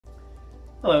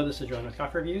Hello, this is Joan with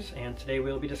Coffee Reviews, and today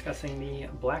we'll be discussing the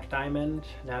Black Diamond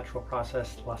Natural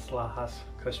Processed Las Lajas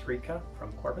Costa Rica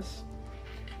from Corvus.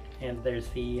 And there's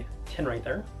the tin right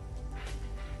there.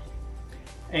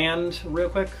 And real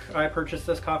quick, I purchased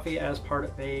this coffee as part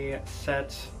of a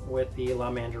set with the La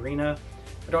Mandarina.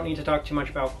 I don't need to talk too much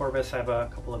about Corvus. I have a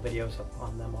couple of videos up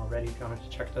on them already if you wanted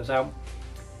to check those out.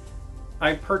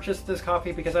 I purchased this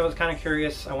coffee because I was kind of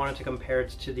curious. I wanted to compare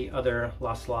it to the other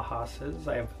Las Lajases.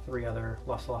 I have 3 other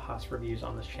Las Lajas reviews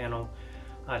on this channel.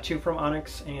 2 from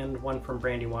Onyx and 1 from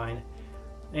Brandywine.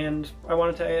 And I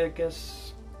wanted to, I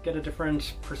guess, get a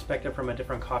different perspective from a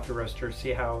different coffee roaster,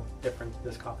 see how different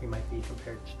this coffee might be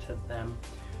compared to them.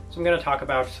 So I'm going to talk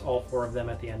about all 4 of them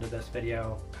at the end of this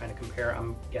video, kind of compare.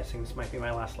 I'm guessing this might be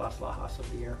my last Las Lajas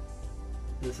of the year.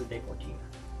 And this is day 14.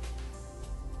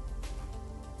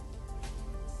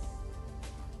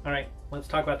 Alright, let's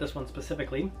talk about this one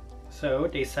specifically. So,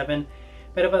 day 7,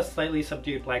 bit of a slightly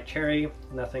subdued black cherry,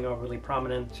 nothing overly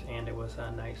prominent, and it was a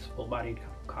nice full-bodied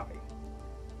coffee.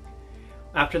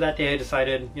 After that day I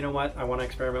decided, you know what, I want to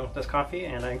experiment with this coffee,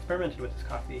 and I experimented with this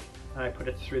coffee. I put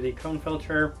it through the cone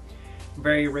filter,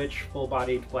 very rich,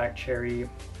 full-bodied black cherry,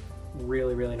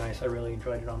 really nice. I really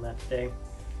enjoyed it on that day.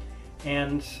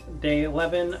 And day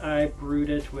 11 I brewed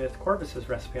it with Corvus's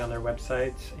recipe on their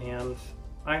website, and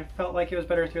I felt like it was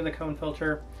better through the cone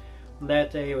filter. That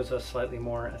day it was a slightly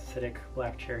more acidic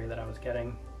black cherry that I was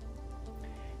getting.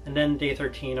 And then day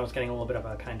 13 I was getting a little bit of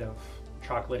a kind of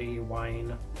chocolatey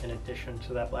wine in addition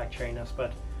to that black cherryness,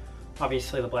 but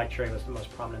obviously the black cherry was the most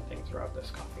prominent thing throughout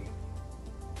this coffee.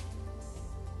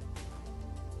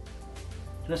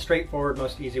 In a straightforward,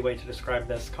 most easy way to describe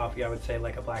this coffee, I would say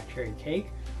like a black cherry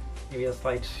cake, maybe a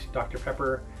slight Dr.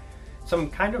 Pepper.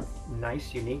 Some kind of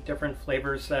nice, unique, different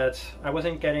flavors that I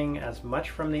wasn't getting as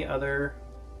much from the other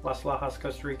Las Lajas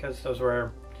Costa Ricas.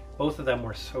 Both of them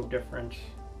were so different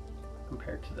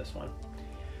compared to this one.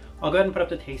 I'll go ahead and put up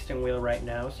the tasting wheel right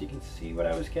now so you can see what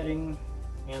I was getting.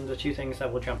 And the 2 things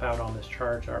that will jump out on this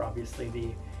chart are obviously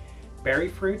the berry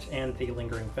fruit and the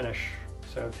lingering finish.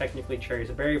 So technically cherry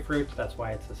is a berry fruit, that's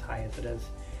why it's as high as it is.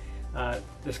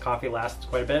 This coffee lasts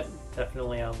quite a bit,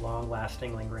 definitely a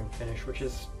long-lasting lingering finish, which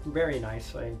is very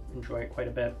nice. I enjoy it quite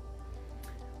a bit.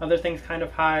 Other things kind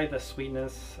of high, the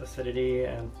sweetness, acidity,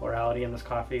 and florality in this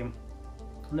coffee. And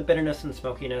the bitterness and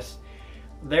smokiness,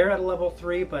 they're at a level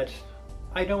 3, but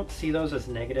I don't see those as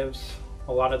negatives.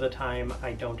 A lot of the time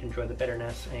I don't enjoy the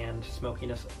bitterness and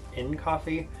smokiness in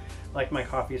coffee. I like my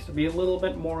coffees to be a little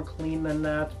bit more clean than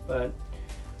that, but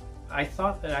I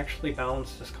thought that actually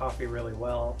balanced this coffee really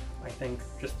well. I think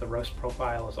just the roast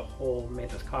profile as a whole made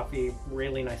this coffee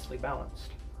really nicely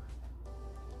balanced.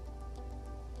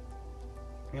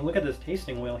 You look at this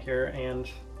tasting wheel here, and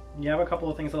you have a couple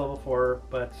of things at level 4,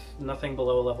 but nothing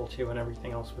below a level 2, and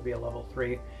everything else would be a level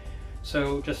 3.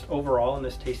 So just overall in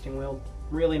this tasting wheel,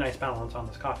 really nice balance on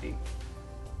this coffee.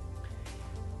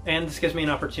 And this gives me an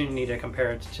opportunity to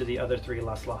compare it to the other 3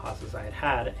 Las Lajas I had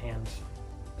had, and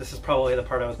this is probably the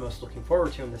part I was most looking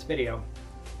forward to in this video.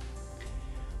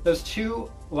 Those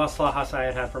 2 Las Lajas I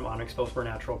had had from Onyx both were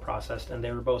natural processed, and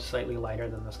they were both slightly lighter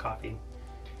than this coffee.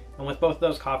 And with both of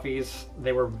those coffees,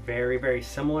 they were very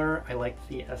similar. I liked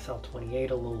the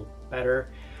SL28 a little better,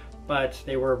 but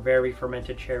they were very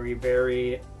fermented cherry,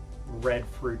 very red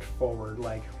fruit forward,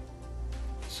 like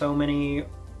so many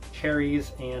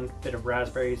cherries and a bit of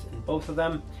raspberries in both of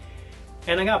them.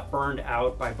 And I got burned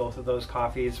out by both of those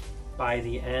coffees. By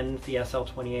the end, the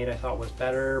SL28 I thought was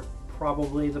better,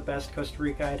 probably the best Costa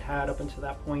Rica I'd had up until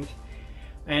that point.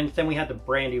 And then we had the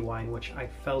Brandywine, which I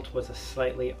felt was a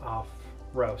slightly off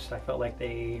roast. I felt like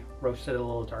they roasted it a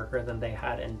little darker than they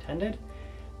had intended.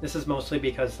 This is mostly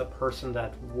because the person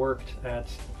that worked at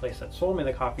the place that sold me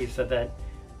the coffee said that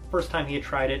first time he had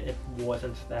tried it, it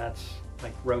wasn't that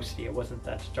like roasty, it wasn't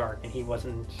that dark, and he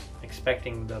wasn't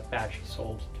expecting the batch he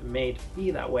sold to made to be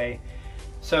that way.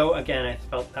 So again, I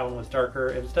felt that one was darker.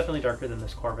 It was definitely darker than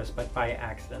this Corvus, but by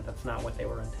accident. That's not what they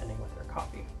were intending with their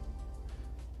coffee.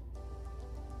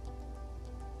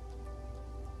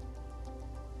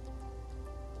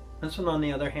 This one, on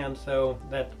the other hand, though,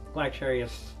 that black cherry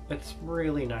it's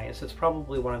really nice. It's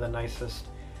probably one of the nicest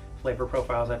flavor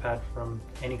profiles I've had from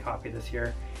any coffee this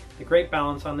year. The great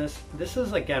balance on this. This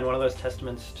is, again, one of those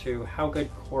testaments to how good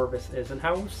Corvus is and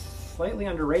how slightly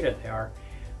underrated they are.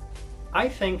 I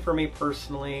think for me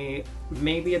personally,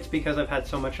 maybe it's because I've had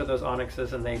so much of those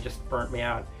Onyxes and they just burnt me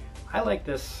out. I like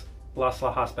this Las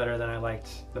Lajas better than I liked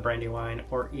the Brandywine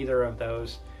or either of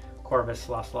those Corvus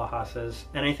Las Lajases,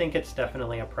 and I think it's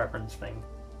definitely a preference thing.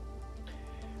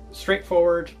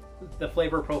 Straightforward, the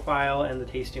flavor profile and the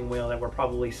tasting wheel that we're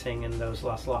probably seeing in those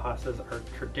Las Lajas are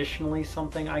traditionally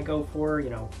something I go for, you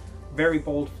know, very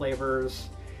bold flavors,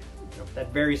 you know,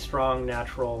 that very strong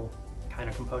natural kind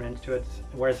of component to it,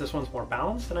 whereas this one's more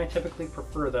balanced, and I typically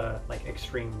prefer the like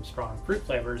extreme strong fruit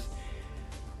flavors.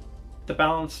 The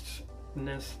balance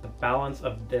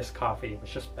of this coffee was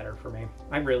just better for me.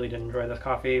 I really did enjoy this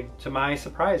coffee. To my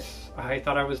surprise, I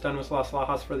thought I was done with Las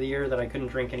Lajas for the year, that I couldn't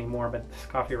drink anymore, but this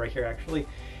coffee right here actually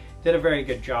did a very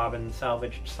good job and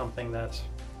salvaged something that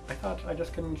I thought I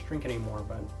just couldn't drink anymore.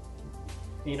 But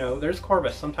you know, there's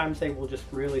Corvus. Sometimes they will just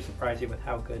really surprise you with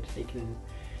how good they can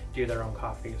do their own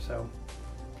coffee. So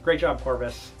great job,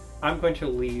 Corvus. I'm going to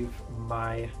leave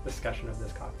my discussion of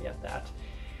this coffee at that.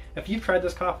 If you've tried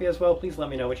this coffee as well, please let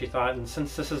me know what you thought. And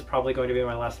since this is probably going to be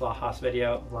my Las Lajas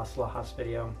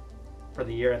video for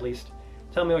the year at least,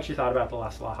 tell me what you thought about the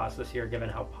Las Lajas this year, given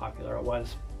how popular it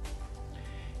was.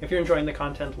 If you're enjoying the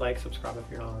content, like, subscribe if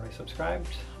you're not already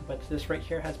subscribed. But this right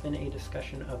here has been a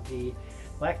discussion of the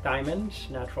Black Diamond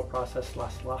Natural Process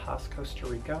Las Lajas Costa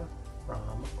Rica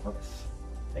from Corvus.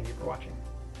 Thank you for watching.